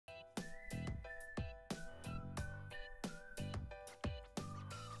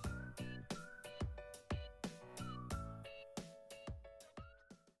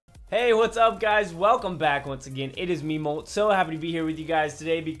Hey, what's up guys? Welcome back once again. It is me, Molt. So happy to be here with you guys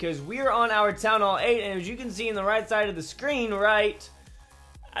today because we are on our Town Hall 8, and as you can see in the right side of the screen, right,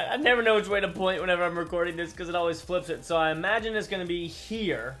 I never know which way to point whenever I'm recording this because it always flips it, so I imagine it's going to be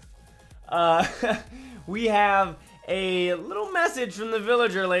here. We have a little message from the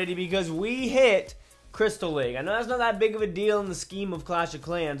villager lady because we hit Crystal League. I know that's not that big of a deal in the scheme of Clash of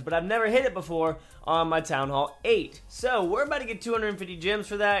Clans, but I've never hit it before on my Town Hall 8. So we're about to get 250 gems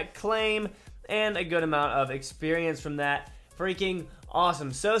for that, claim, and a good amount of experience from that. Freaking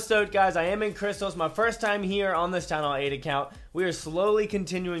awesome. So stoked, guys. I am in Crystal. It's my first time here on this Town Hall 8 account. We are slowly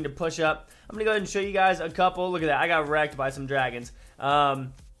continuing to push up. I'm going to go ahead and show you guys a couple. Look at that. I got wrecked by some dragons.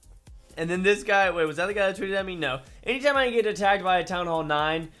 And then this guy, wait, was that the guy that tweeted at me? No. Anytime I get attacked by a Town Hall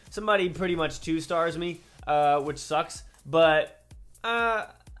 9, somebody pretty much 2-stars me, which sucks. But,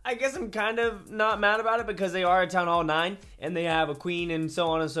 I guess I'm kind of not mad about it because they are a Town Hall 9 and they have a queen and so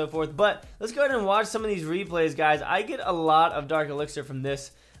on and so forth. But let's go ahead and watch some of these replays, guys. I get a lot of Dark Elixir from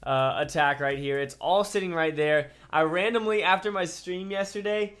this attack right here. It's all sitting right there. I randomly, after my stream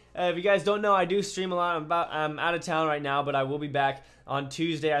yesterday, if you guys don't know, I do stream a lot. I'm out of town right now, but I will be back on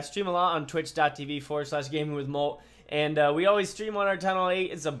Tuesday. I stream a lot on twitch.tv/gamingwithmolt. And we always stream on our Town Hall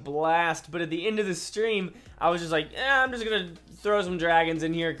 8. It's a blast. But at the end of the stream, I was just like, I'm just going to throw some dragons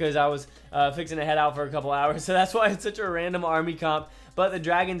in here because I was fixing to head out for a couple hours. So that's why it's such a random army comp. But the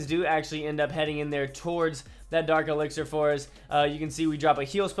dragons do actually end up heading in there towards that Dark Elixir for us. You can see we drop a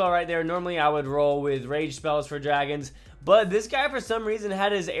heal spell right there. Normally I would roll with rage spells for dragons. But this guy for some reason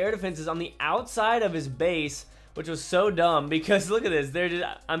had his air defenses on the outside of his base, which was so dumb because look at this. They're just,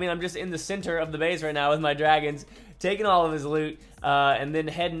 I'm just in the center of the base right now with my dragons, taking all of his loot, and then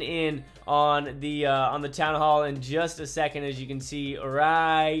heading in on the Town Hall in just a second, as you can see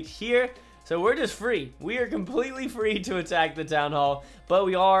right here. So we're just free. We are completely free to attack the Town Hall, but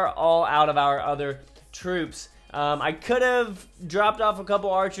we are all out of our other troops. I could have dropped off a couple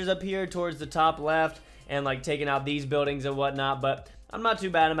archers up here towards the top left and like taken out these buildings and whatnot, but I'm not too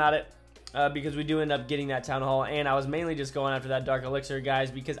bad about it. Because we do end up getting that Town Hall, and I was mainly just going after that Dark Elixir, guys,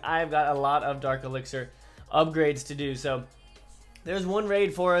 because I've got a lot of Dark Elixir upgrades to do. So there's one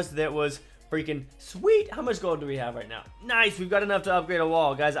raid for us that was freaking sweet. How much gold do we have right now? Nice, we've got enough to upgrade a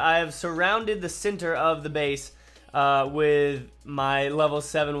wall. Guys, I have surrounded the center of the base with my level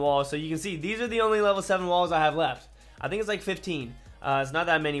 7 wall. So you can see these are the only level 7 walls I have left. I think it's like 15. It's not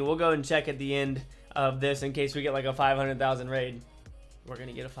that many. We'll go and check at the end of this in case we get like a 500,000 raid. We're going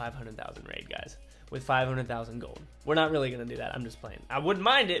to get a 500,000 raid, guys, with 500,000 gold. We're not really going to do that. I'm just playing. I wouldn't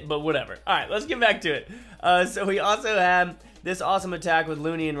mind it, but whatever. All right, let's get back to it. So we also have this awesome attack with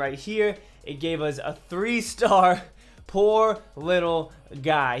Lunian right here. It gave us a 3-star. Poor little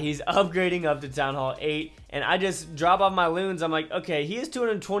guy. He's upgrading up to Town Hall 8, and I just drop off my loons. I'm like, okay, he has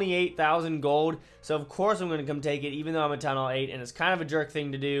 228,000 gold, so of course I'm going to come take it, even though I'm a Town Hall 8, and it's kind of a jerk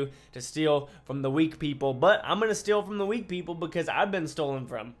thing to do, to steal from the weak people, but I'm going to steal from the weak people because I've been stolen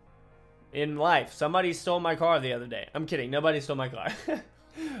from in life. Somebody stole my car the other day. I'm kidding. Nobody stole my car.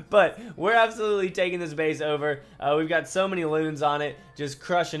 But we're absolutely taking this base over. We've got so many loons on it, just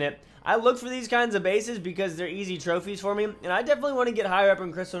crushing it. I look for these kinds of bases because they're easy trophies for me, and I definitely want to get higher up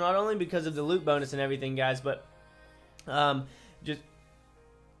in Crystal, not only because of the loot bonus and everything, guys, but just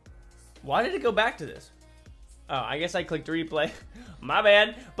why did it go back to this? Oh, I guess I clicked replay. My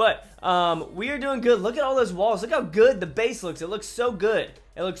bad. But we are doing good. Look at all those walls. Look how good the base looks. It looks so good.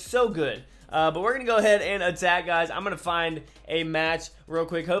 It looks so good. But we're going to go ahead and attack, guys. I'm going to find a match real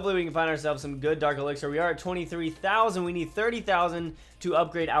quick. Hopefully we can find ourselves some good Dark Elixir. We are at 23,000. We need 30,000 to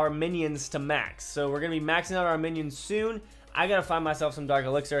upgrade our minions to max. So we're going to be maxing out our minions soon. I got to find myself some Dark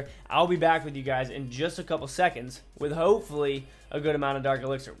Elixir. I'll be back with you guys in just a couple seconds with hopefully a good amount of Dark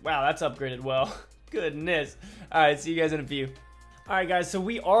Elixir. Wow, that's upgraded well. Goodness. All right, see you guys in a few. Alright guys, so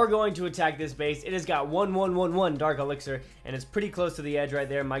we are going to attack this base. It has got 1111 Dark Elixir, and it's pretty close to the edge right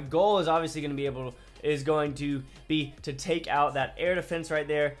there. My goal is obviously going to be to take out that air defense right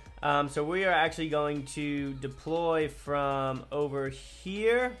there. So we are actually going to deploy from over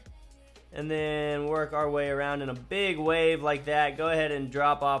here, and then work our way around in a big wave like that. Go ahead and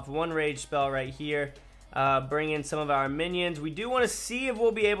drop off one rage spell right here. Bring in some of our minions. We do want to see if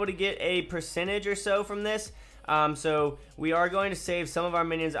we'll be able to get a percentage or so from this. So we are going to save some of our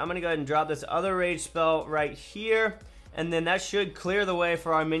minions. I'm going to go ahead and drop this other rage spell right here, and then that should clear the way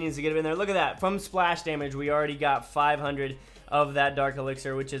for our minions to get in there. Look at that. From splash damage, we already got 500 of that Dark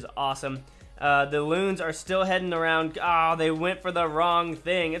Elixir, which is awesome. The loons are still heading around. Oh, they went for the wrong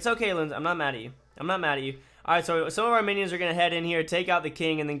thing. It's okay, loons. I'm not mad at you. I'm not mad at you. All right, so some of our minions are going to head in here, take out the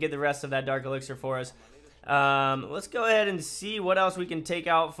king, and then get the rest of that Dark Elixir for us. Let's go ahead and see what else we can take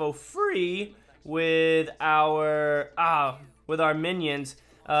out for free with our minions.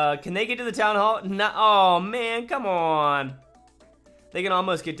 Can they get to the town hall? No, oh man, come on. They can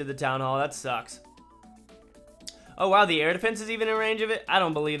almost get to the town hall. That sucks. Oh wow, the air defense is even in range of it? I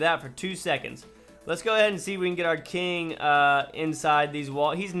don't believe that for 2 seconds. Let's go ahead and see if we can get our king inside these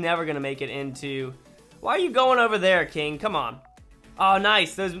walls. He's never gonna make it into... Why are you going over there, king? Come on. Oh,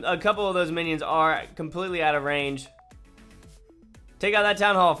 nice. A couple of those minions are completely out of range. Take out that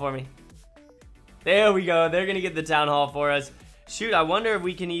town hall for me. There we go. They're gonna get the town hall for us. Shoot, I wonder if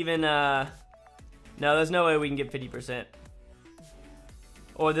we can even... No, there's no way we can get 50%.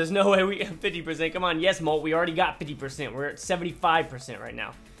 Or there's no way we get 50%. Come on, yes, Molt, we already got 50%. We're at 75% right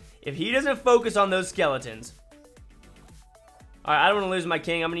now. If he doesn't focus on those skeletons... Alright, I don't want to lose my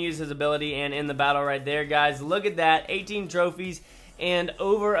king. I'm going to use his ability and end the battle right there, guys. Look at that. 18 trophies and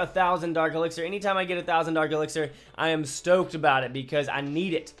over 1,000 Dark Elixir. Anytime I get 1,000 Dark Elixir, I am stoked about it because I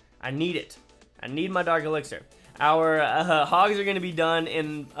need it. I need it. I need my Dark Elixir. Our hogs are going to be done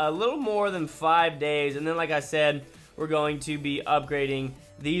in a little more than 5 days. And then, like I said, we're going to be upgrading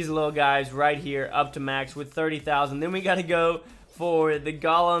these little guys right here up to max with 30,000. Then we got to go for the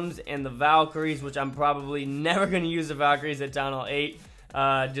golems and the Valkyries, which I'm probably never going to use the Valkyries at Town Hall 8,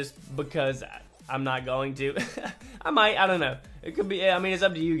 just because I'm not going to. I might, I don't know. It could be, I mean, it's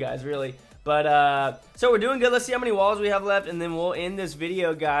up to you guys, really. But, so we're doing good. Let's see how many walls we have left, and then we'll end this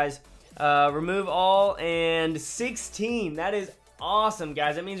video, guys. Remove all and 16. That is awesome,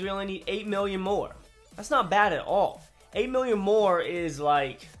 guys. That means we only need 8 million more. That's not bad at all. 8 million more is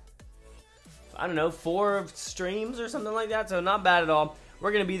like, I don't know, 4 streams or something like that. So not bad at all.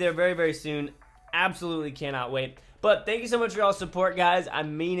 We're going to be there very, very soon. Absolutely cannot wait. But thank you so much for y'all's support, guys. I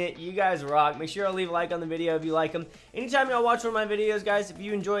mean it. You guys rock. Make sure to leave a like on the video if you like them. Anytime y'all watch one of my videos, guys, if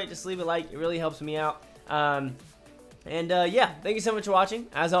you enjoy it, just leave a like. It really helps me out. Yeah, thank you so much for watching.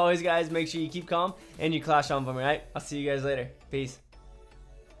 As always, guys, make sure you keep calm and you clash on for me, right? I'll see you guys later. Peace.